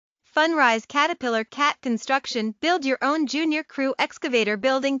Funrise Caterpillar CAT Construction Build Your Own Junior Crew Excavator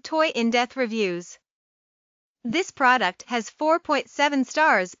Building Toy In-Depth Reviews. This product has 4.7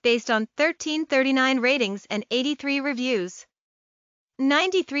 stars based on 1339 ratings and 83 reviews.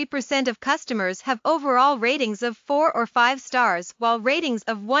 93% of customers have overall ratings of 4 or 5 stars, while ratings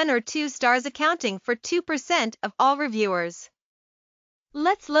of 1 or 2 stars accounting for 2% of all reviewers.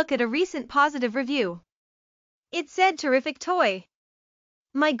 Let's look at a recent positive review. It said, "Terrific toy.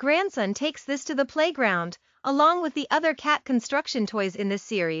 My grandson takes this to the playground, along with the other cat construction toys in this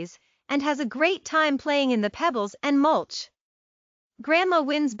series, and has a great time playing in the pebbles and mulch. Grandma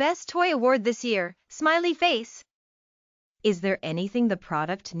wins Best Toy Award this year, smiley face." Is there anything the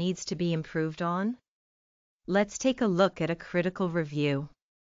product needs to be improved on? Let's take a look at a critical review.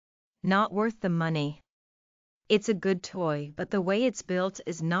 Not worth the money. It's a good toy, but the way it's built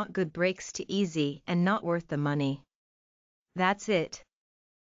is not good, breaks too easy, and not worth the money. That's it.